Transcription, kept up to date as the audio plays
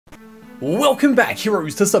Welcome back,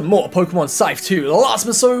 heroes, to some more Pokemon Saiph 2. The last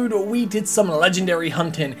episode, we did some legendary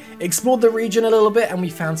hunting, explored the region a little bit, and we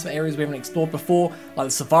found some areas we haven't explored before, like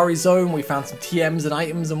the Safari Zone. We found some TMs and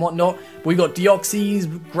items and whatnot. We got Deoxys,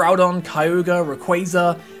 Groudon, Kyogre,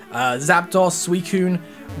 Rayquaza, Zapdos, Suicune.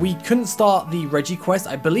 We couldn't start the Reggie quest.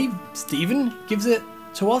 I believe Steven gives it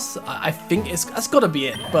to us. I think that's got to be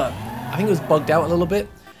it, but I think it was bugged out a little bit.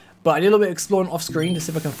 But I did a little bit of exploring off screen to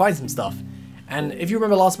see if I can find some stuff. And if you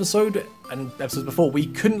remember last episode, and episodes before, we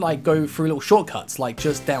couldn't like go through little shortcuts, like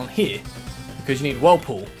just down here, because you need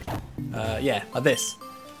Whirlpool. Yeah, like this.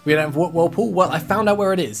 We don't have Whirlpool. Well, I found out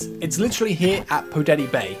where it is. It's literally here at Podedi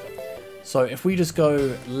Bay. So if we just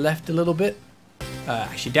go left a little bit,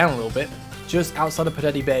 actually down a little bit, just outside of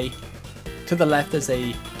Podedi Bay, to the left there's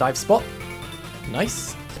a dive spot.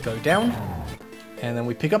 Nice. Go down, and then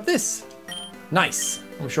we pick up this. Nice.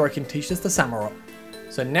 I'm sure I can teach this to Samurott.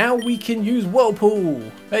 So now we can use Whirlpool.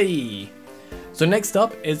 Hey. So next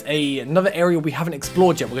up is another area we haven't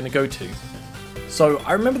explored yet we're going to go to. So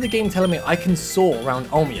I remember the game telling me I can soar around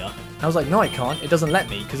Olmia. I was like, no I can't. It doesn't let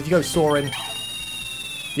me, because if you go soaring,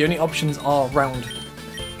 the only options are around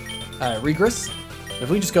Regress. If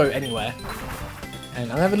we just go anywhere.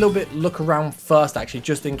 And I'll have a little bit look around first actually,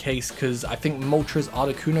 just in case, because I think Moltres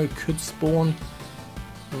Articuno could spawn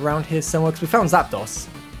around here somewhere, because we found Zapdos.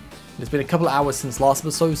 It's been a couple of hours since last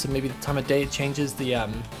episode, so maybe the time of day it changes. The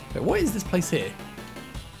wait, what is this place here?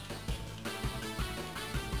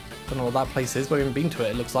 Don't know what that place is, but we haven't been to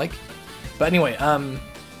it, it looks like. But anyway,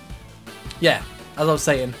 yeah, as I was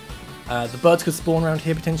saying, the birds could spawn around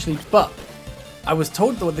here potentially, but I was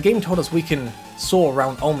told, the game told us we can soar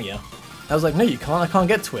around Olmia. I was like, no you can't, I can't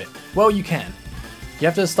get to it. Well, you can. You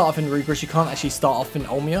have to start off in Regress, you can't actually start off in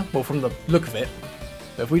Olmia, well from the look of it.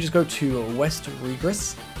 But if we just go to West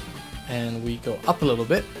Regress, and we go up a little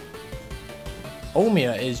bit,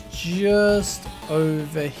 Olmia is just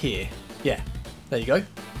over here. Yeah, there you go.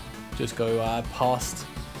 Just go past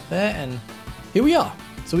there, and here we are.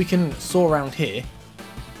 So we can soar around here,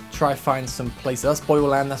 try find some places. That's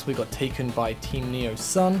Boyland, that's where we got taken by Team Neo's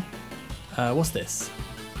son. What's this?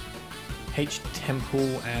 H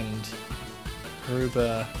Temple and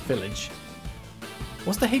Haruba Village.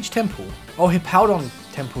 What's the H Temple? Oh, Hippowdon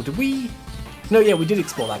Temple. Did we? No, yeah, we did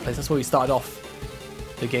explore that place. That's where we started off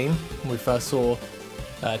the game when we first saw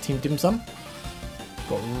Team Dim Sum.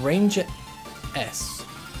 Got Ranger S.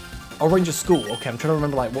 Oh, Ranger School. Okay, I'm trying to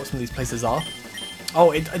remember like what some of these places are.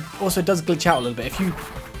 Oh, it also does glitch out a little bit. If you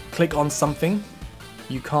click on something,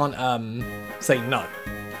 you can't say no,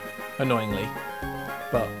 annoyingly.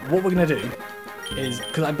 But what we're going to do is,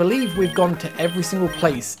 because I believe we've gone to every single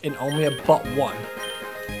place in Olmia but one.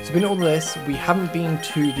 So in all this, we haven't been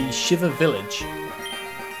to the Shiver Village.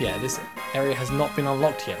 Yeah, this area has not been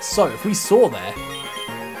unlocked yet. So if we soar there,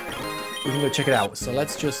 we can go check it out. So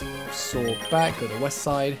let's just soar back, go to the west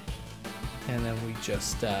side, and then we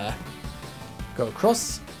just go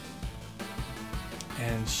across.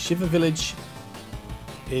 And Shiver Village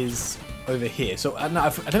is over here. So I don't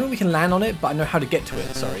know if we can land on it, but I know how to get to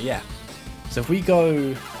it. Sorry, yeah. So if we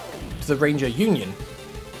go to the Ranger Union,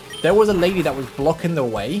 there was a lady that was blocking the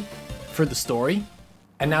way through the story,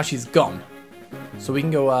 and now she's gone. So we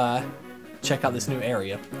can go check out this new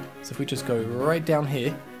area. So if we just go right down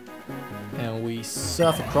here, and we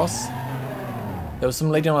surf across. There was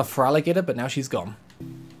some lady on a Feraligatr, but now she's gone.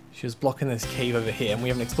 She was blocking this cave over here, and we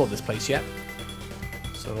haven't explored this place yet.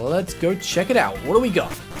 So let's go check it out. What do we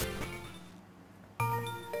got?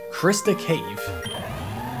 Krista Cave.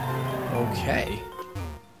 Okay.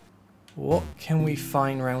 What can we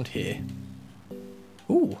find around here?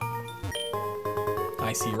 Ooh.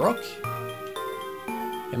 Icy Rock.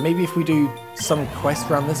 And maybe if we do some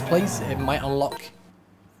quest around this place, it might unlock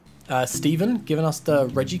Steven giving us the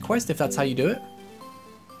Reggie quest, if that's how you do it.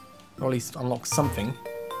 Or at least unlock something.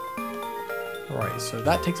 Alright, so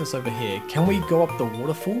that takes us over here. Can we go up the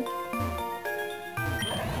waterfall?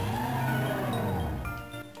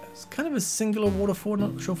 It's kind of a singular waterfall,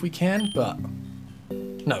 not sure if we can, but...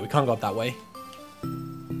 No, we can't go up that way.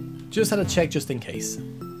 Just had to check just in case.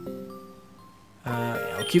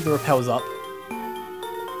 Yeah, I'll keep the repels up.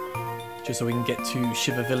 Just so we can get to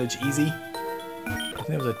Shiver Village easy. I think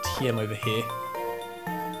there was a TM over here.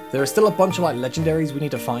 There are still a bunch of like legendaries we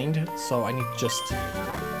need to find, so I need to just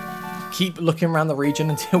keep looking around the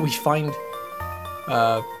region until we find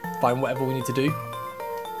whatever we need to do.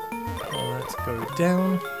 Let's go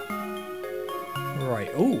down.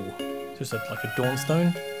 Right, ooh. Just like a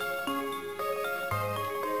Dawnstone.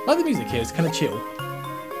 I like the music here, it's kind of chill.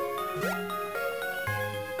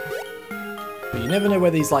 But you never know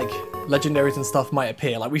where these like legendaries and stuff might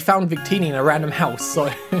appear. Like we found Victini in a random house,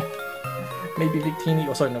 so maybe Victini,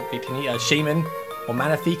 or sorry, not Victini, Shaman or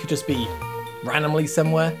Manaphy could just be randomly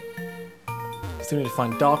somewhere. Still need to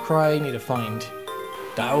find Darkrai, need to find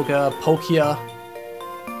Dialga, Palkia.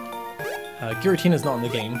 Giratina's not in the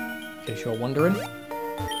game, in case you're wondering.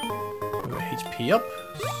 Move HP up.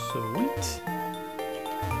 Sweet.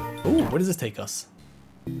 Ooh, where does this take us?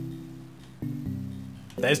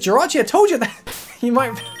 There's Jirachi, I told you that! You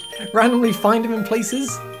might randomly find him in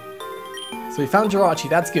places. So we found Jirachi,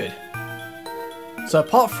 that's good. So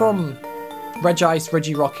apart from Regice,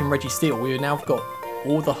 Regirock, and Registeel, we've now got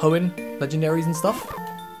all the Hoenn legendaries and stuff.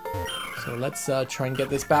 So let's try and get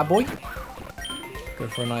this bad boy. Go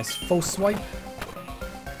for a nice full swipe.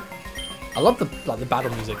 I love the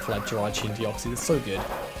battle music for like Jirachi and Deoxys, it's so good.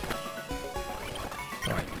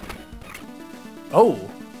 Alright. Oh!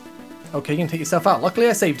 Okay, you can take yourself out. Luckily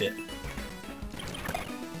I saved it.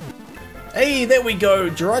 Hey, there we go!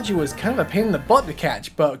 Jirachi was kind of a pain in the butt to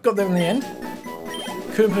catch, but got there in the end.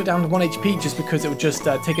 Couldn't put it down to 1 HP just because it would just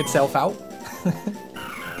take itself out.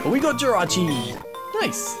 But we got Jirachi!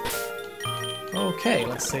 Nice! Okay,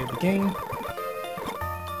 let's save the game.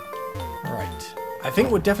 Alright. I think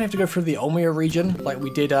we'll definitely have to go through the Olmia region, like we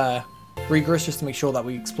did Regress, just to make sure that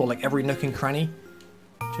we explore like every nook and cranny.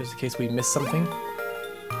 Just in case we miss something.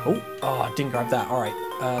 Oh, I didn't grab that. Alright,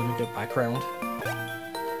 let me go back around.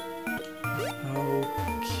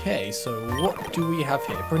 Okay, so what do we have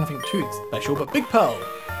here? Probably nothing too special, but Big Pearl!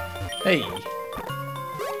 Hey!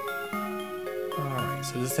 Alright,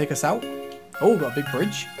 so does this take us out? Oh, got a big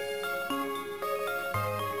bridge.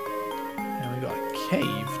 And we got a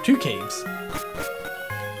cave. 2 caves.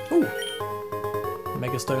 Ooh!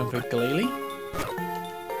 Mega Stone for Glalie.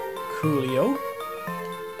 Coolio.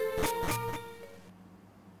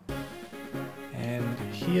 And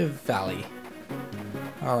here Valley.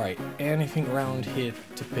 Alright, anything around here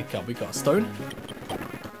to pick up? We got a stone.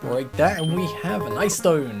 Break that, and we have an ice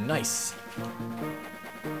stone. Nice.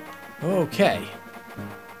 Okay.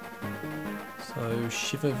 So,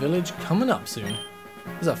 Shiver Village coming up soon.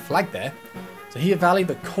 There's a flag there. So here Valley,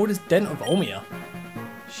 the coldest den of Olmia.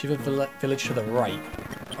 Shiver Village to the right.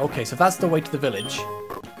 Okay, so that's the way to the village.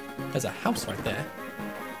 There's a house right there.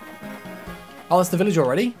 Oh, that's the village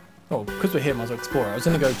already? Oh, because we're here, might as well explore. I was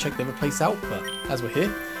going to go check the other place out, but as we're here...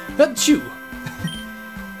 Achoo!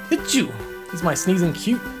 Achoo! Is my sneezing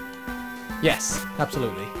cute? Yes,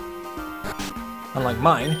 absolutely. Unlike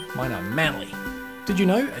mine are manly. Did you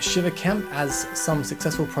know a Shiver camp, as some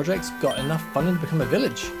successful projects, got enough funding to become a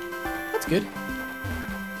village? That's good.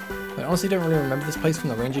 I honestly don't really remember this place from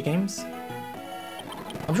the Ranger games.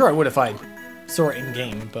 I'm sure I would if I saw it in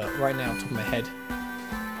game, but right now, top of my head,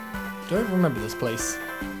 don't remember this place.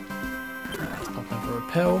 Let's pop in for a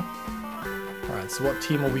repel. Alright, so what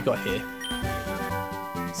team have we got here?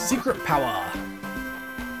 Secret Power!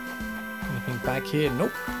 Anything back here?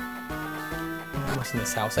 Nope. What's in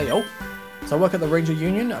this house? Hey, oh! So I work at the Ranger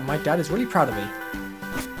Union, and my dad is really proud of me.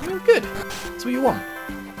 I mean, good. That's what you want.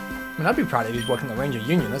 I mean, I'd be proud if he's working at the Ranger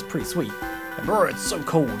Union. That's pretty sweet. But bro, it's so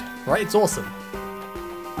cold, right? It's awesome.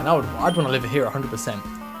 And I'd want to live here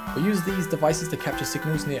 100%. We use these devices to capture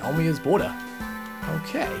signals near Olmia's border.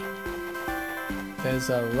 Okay. There's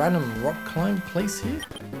a random rock climb place here.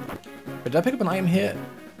 But did I pick up an item here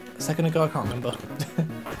a second ago? I can't remember.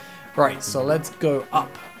 Right, so let's go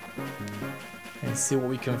up and see what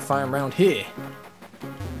we can find around here.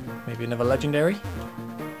 Maybe another legendary.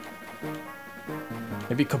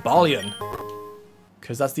 Maybe Cobalion.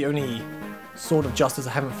 Because that's the only Sword of Justice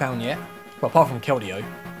I haven't found yet. Well, apart from Keldeo.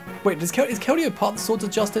 Wait, is Keldeo part of the Swords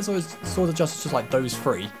of Justice, or is Swords of Justice just like those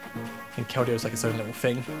 3? And Keldeo's like its own little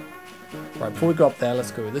thing. Right, before we go up there,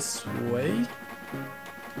 let's go this way.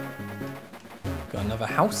 Got another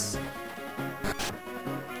house.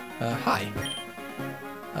 Hi.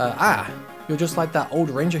 You're just like that old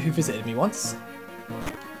ranger who visited me once.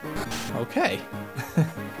 Okay.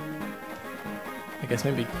 I guess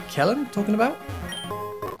maybe KELLYN talking about?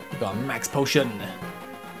 We got a max potion.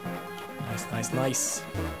 Nice, nice, nice.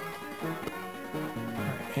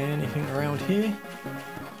 Right, anything around here?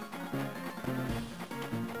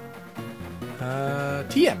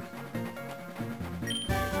 TM.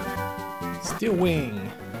 Steel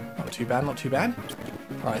Wing. Not too bad, not too bad.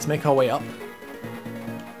 Alright, let's make our way up.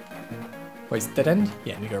 Wait, is it dead end?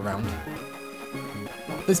 Yeah, let me go around.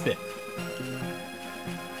 This bit.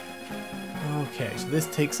 Okay, so this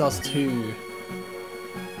takes us to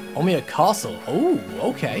Olmia Castle. Oh,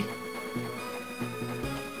 okay.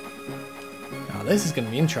 Now this is going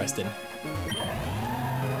to be interesting.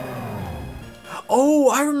 Oh,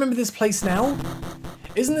 I remember this place now.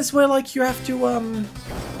 Isn't this where, like, you have to,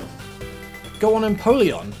 go on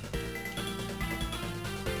Empoleon?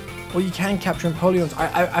 Or you can capture Napoleons.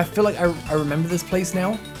 I feel like I remember this place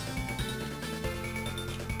now.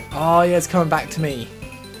 Oh yeah, it's coming back to me.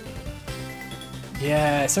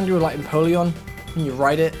 Yeah, something to do with like Napoleon when you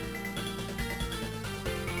ride it.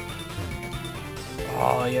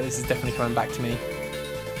 Oh yeah, this is definitely coming back to me.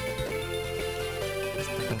 It's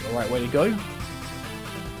definitely the right way to go.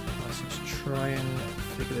 Let's just try and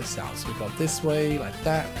figure this out. So we got this way, like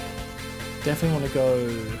that. Definitely want to go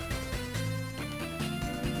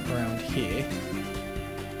around here.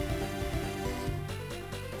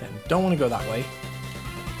 Then don't want to go that way.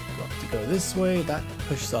 Got to go this way. That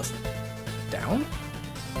pushes us down,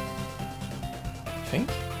 I think.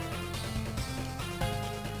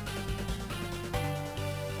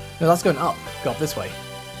 No, that's going up. Go up this way.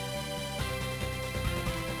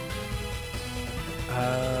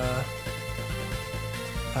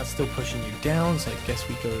 That's still pushing you down, so I guess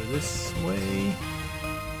we go this way.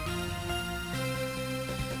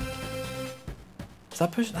 Is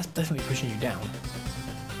that push? That's definitely pushing you down.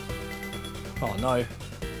 Oh no.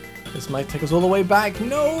 This might take us all the way back.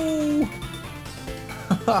 No!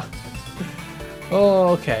 Oh,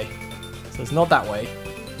 okay. So it's not that way.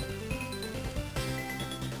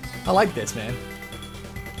 I like this, man.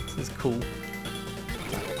 This is cool.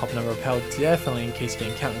 Pop another rappel, definitely in case you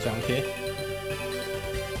get encounters around here.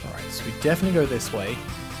 Alright, so we definitely go this way.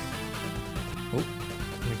 Oh,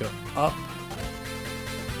 we go up,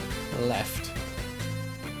 left,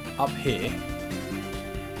 up here.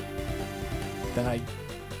 Then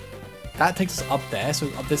that takes us up there, so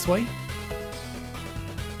up this way.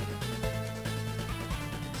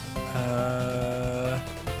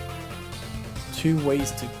 Two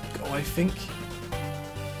ways to go, I think.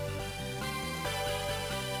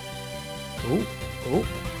 Oh, oh.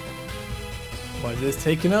 Where is this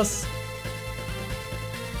taking us?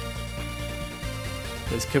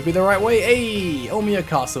 This could be the right way. Hey, Omiya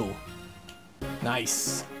Castle.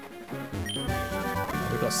 Nice.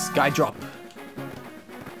 We got Sky Drop.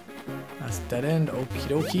 That's dead end. Okie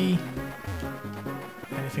dokie.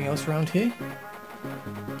 Anything else around here?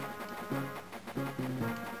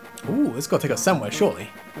 Ooh, this got to take us somewhere, surely.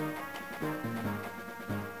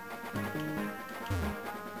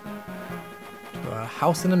 To a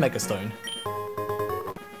house in a megastone.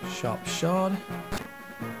 Sharp shard.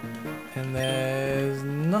 And there's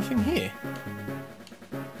nothing here.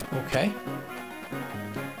 Okay.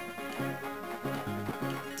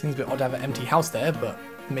 Seems a bit odd to have an empty house there, but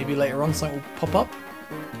maybe later on something will pop up.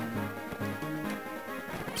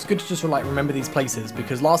 It's good to just like remember these places,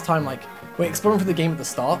 because last time, like, we're exploring for the game at the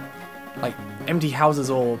start, like empty houses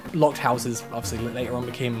or locked houses obviously later on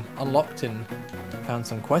became unlocked and found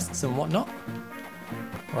some quests and whatnot.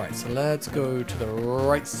 Alright, so let's go to the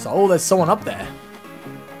right side. Oh, there's someone up there.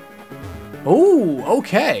 Oh,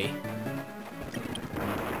 okay.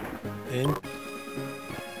 Is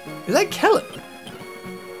that KELLYN?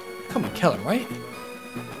 Can't be KELLYN, right?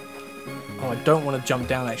 Oh, I don't want to jump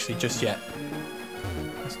down actually just yet.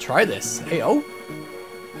 Let's try this. Hey, oh.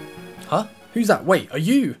 Huh? Who's that? Wait, are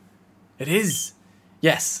you? It is.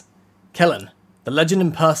 Yes. KELLYN, the legend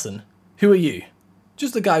in person. Who are you?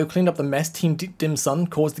 Just the guy who cleaned up the mess Team Dim Sum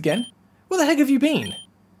caused again? Where the heck have you been?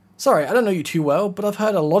 Sorry, I don't know you too well, but I've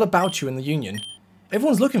heard a lot about you in the Union.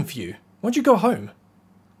 Everyone's looking for you. Why don't you go home?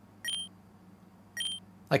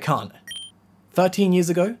 I can't. 13 years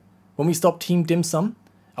ago, when we stopped Team Dim Sum,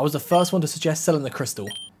 I was the first one to suggest selling the crystal.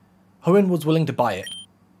 Hoenn was willing to buy it.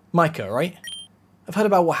 Micah, right? I've heard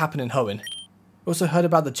about what happened in Hoenn. Also heard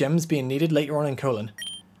about the gems being needed later on in KELLYN.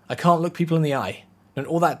 I can't look people in the eye, and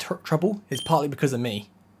all that trouble is partly because of me.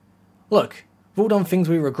 Look, we've all done things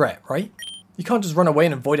we regret, right? You can't just run away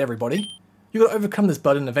and avoid everybody. You gotta overcome this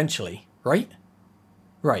burden eventually, right?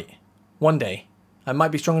 Right. One day. I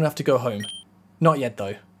might be strong enough to go home. Not yet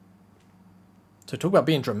though. So talk about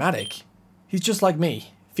being dramatic. He's just like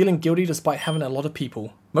me, feeling guilty despite having a lot of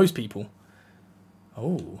people. Most people.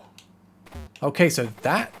 Oh. Okay, so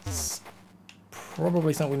that's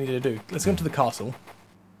probably something we need to do. Let's go into the castle.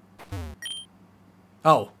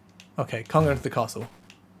 Oh. Okay, can't go into the castle.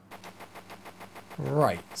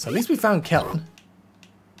 Right, so at least we found KELLYN.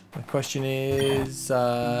 The question is,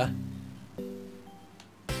 do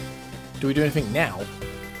we do anything now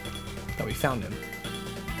that we found him?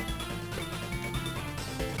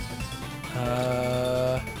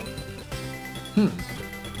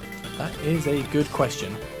 That is a good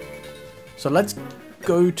question. So let's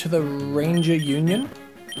go to the Ranger Union.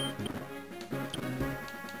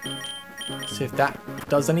 See if that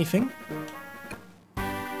does anything. So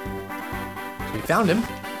we found him.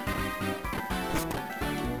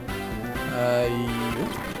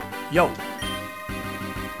 Yo.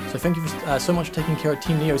 So thank you so much for taking care of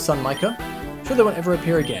Team Neo's son, Micah. Sure they won't ever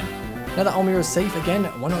appear again. Now that Almira is safe again,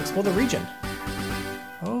 why not explore the region?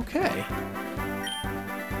 Okay.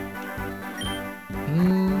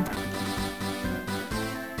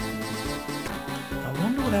 I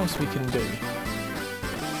wonder what else we can do.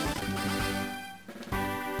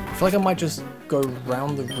 I feel like I might just go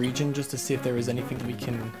around the region just to see if there is anything we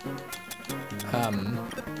can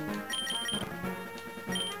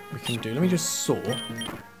do. Let me just saw.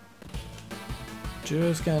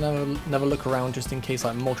 Just gonna have a look around just in case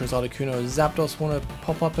like Moltres, Articuno, or Zapdos want to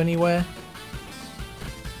pop up anywhere.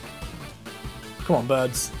 Come on,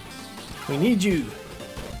 birds. We need you.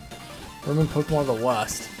 Roman Pokemon are the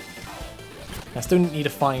worst. I still need to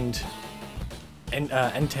find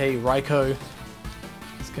Entei, Raikou.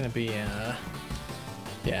 It's gonna be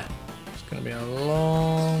yeah, it's gonna be a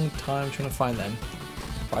long time trying to find them.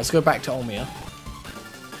 Right, let's go back to Almira.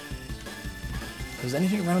 Is there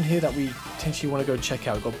anything around here that we potentially want to go check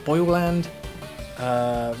out? We've got Boyland.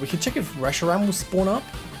 We could check if Reshiram will spawn up.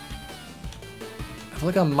 I feel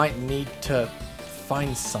like I might need to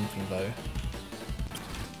find something though.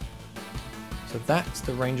 So that's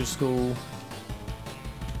the Ranger School.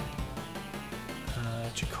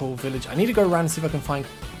 Chicole Village. I need to go around and see if I can find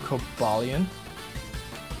Cobalion.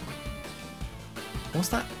 What's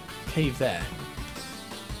that cave there?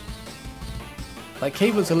 That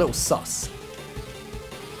cave looks a little sus.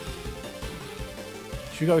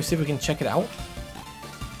 Should we go see if we can check it out?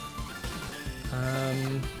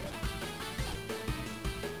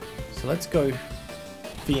 So let's go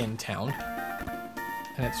Vian Town.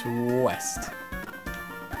 And it's west.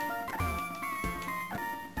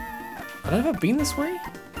 Have I ever been this way?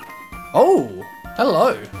 Oh!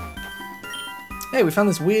 Hello! Hey, we found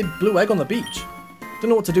this weird blue egg on the beach. Don't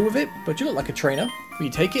know what to do with it, but you look like a trainer. Will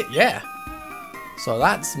you take it? Yeah! So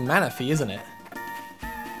that's Manaphy, isn't it?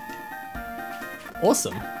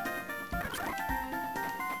 Awesome.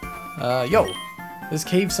 Yo. This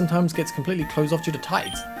cave sometimes gets completely closed off due to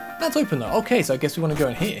tides. That's open though. Okay, so I guess we want to go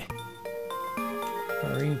in here.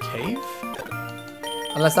 Marine Cave?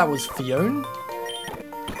 Unless that was Fione?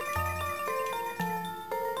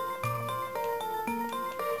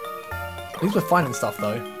 At least we're finding stuff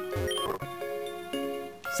though.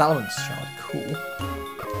 Salaman's shard, cool.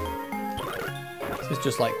 This is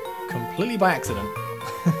just like completely by accident.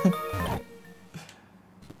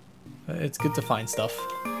 It's good to find stuff.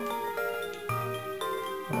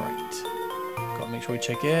 Alright. Gotta make sure we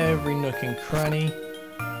check every nook and cranny.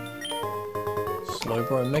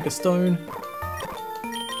 Slowbro Megastone.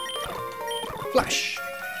 Flash!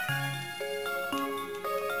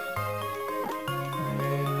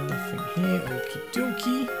 And nothing here. Okie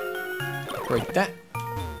dokie. Break that.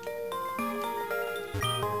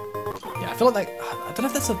 Yeah, I feel like I don't know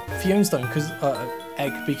if that's a Fione Stone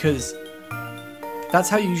egg because that's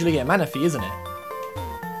how you usually get Manaphy, isn't it?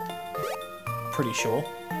 Pretty sure.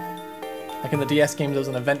 Like in the DS game, there was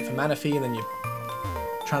an event for Manaphy, and then you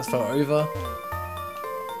transfer over.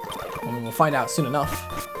 I mean, we'll find out soon enough.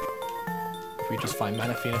 If we just find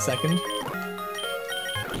Manaphy in a second.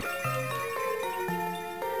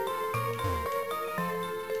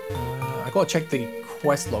 I gotta check the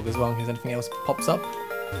quest log as well in case anything else pops up.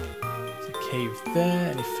 There's a cave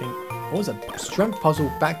there. Anything? What was a strength puzzle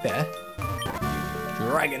back there?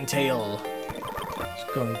 Dragon Tail. Let's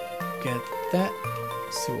go and get that.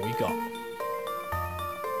 Let's see what we got.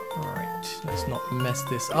 Alright, let's not mess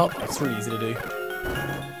this up. It's really easy to do.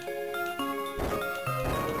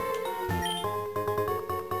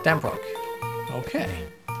 Damprock. Okay.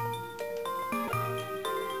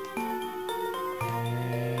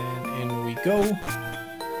 And in we go.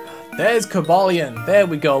 There's Cobalion. There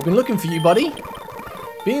we go. Been looking for you, buddy.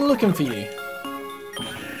 Been looking for you.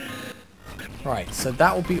 Right, so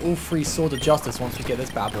that will be all 3 Sword of Justice once we get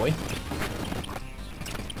this bad boy.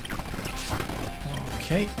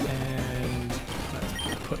 Okay, and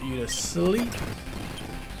let's put you to sleep.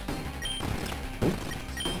 Ooh.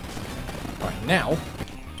 Right, now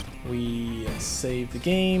we save the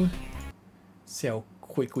game. See how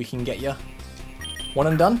quick we can get you. One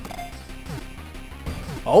and done.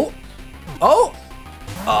 Oh! Oh!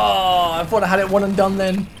 Oh! I thought I had it one and done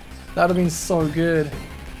then. That would have been so good.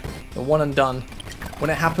 The one and done. When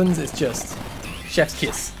it happens, it's just chef's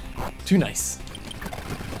kiss. Too nice.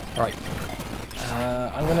 Alright.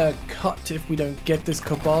 I'm gonna cut if we don't get this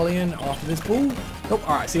Cobalion after this ball. Nope.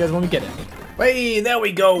 Alright, see you guys when we get it. Hey, there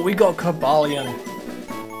we go. We got Cobalion.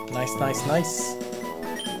 Nice, nice, nice.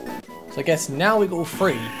 So I guess now we got all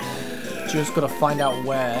 3. Just gotta find out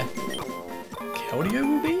where Keldeo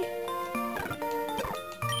will be.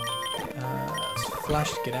 Let's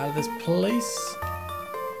flash to get out of this place.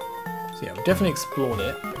 So yeah, we definitely explored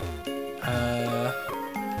it.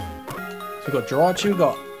 So we got Jirachi, we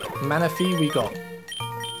got Manaphy, we got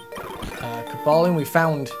KELLYN, we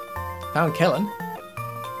found KELLYN.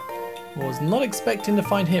 Was not expecting to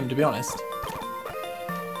find him, to be honest.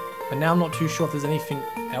 But now I'm not too sure if there's anything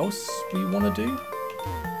else we want to do.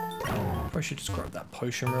 Probably should just grab that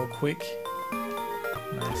potion real quick.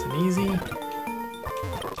 Nice and easy.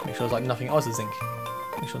 Just make sure there's like nothing else is zinc.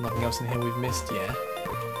 Make sure nothing else in here we've missed, yeah.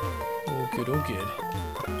 All good, all good.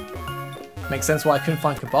 Makes sense why I couldn't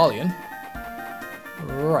find KELLYN.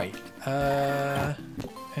 Right.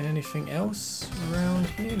 Anything else around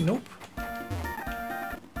here? Nope.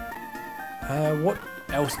 What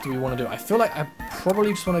else do we want to do? I feel like I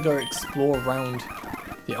probably just want to go explore around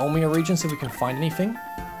the Olmia region so we can find anything.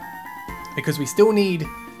 Because we still need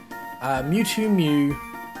Mewtwo Mew.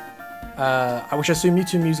 Which I assume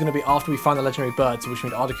Mewtwo Mew is going to be after we find the legendary birds, which we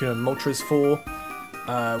need Articuno and Moltres for.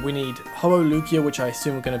 We need Ho-Oh Lugia, which I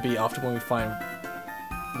assume are going to be after when we find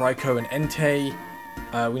Raikou and Entei.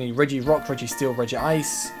 We need Regirock, Registeel,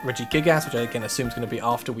 Regice, Regigigas, which I again assume is going to be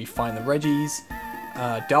after we find the Regis.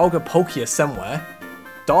 Dialga, Palkia somewhere.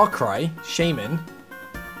 Darkrai, Shaman.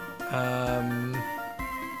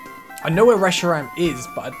 I know where Reshiram is,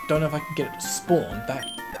 but I don't know if I can get it to spawn. That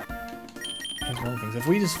is one thing. So if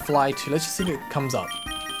we just fly to, let's just see if it comes up.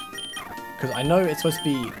 Because I know it's supposed to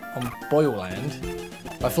be on Boil Land.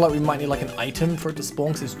 But I feel like we might need like an item for it to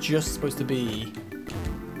spawn, because it's just supposed to be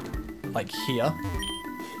like here.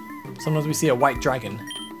 Sometimes we see a white dragon.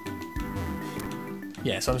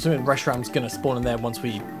 Yeah, so I'm assuming Reshiram's going to spawn in there once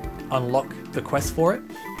we unlock the quest for it.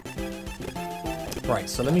 Right,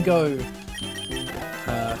 so let me go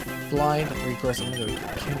fly, regress, I'm going to go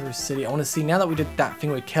Kendra City. I want to see, now that we did that thing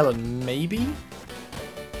with KELLYN, maybe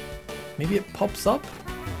it pops up?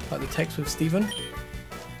 Like the text with Steven?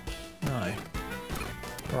 No.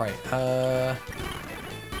 Right,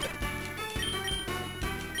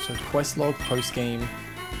 so quest log, post game.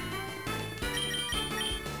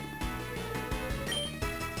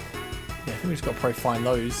 Yeah, I think we just got to probably find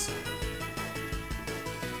those.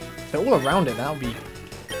 If they're all around it, that would be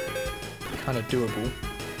kind of doable.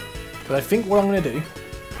 But I think what I'm going to do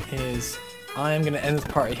is I am going to end this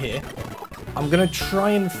part right here. I'm going to try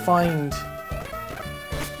and find,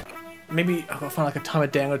 maybe I've got to find like a time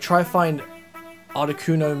of day. I'm going to try and find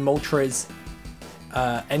Articuno, Moltres,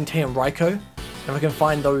 Entei and Raikou. If I can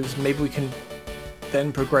find those, maybe we can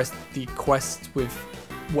then progress the quest with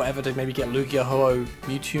whatever to maybe get Lugia, Ho-Oh,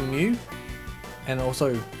 Mewtwo, Mew. And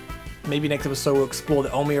also, maybe next episode we'll explore the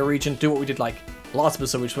Olmia region, do what we did like last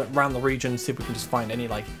episode, we just went around the region, see if we can just find any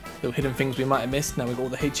like little hidden things we might have missed. Now we've got all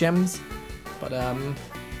the HMs. But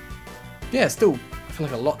yeah, still, I feel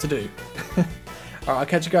like a lot to do. Alright, I'll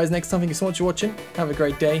catch you guys next time. Thank you so much for watching. Have a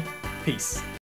great day. Peace.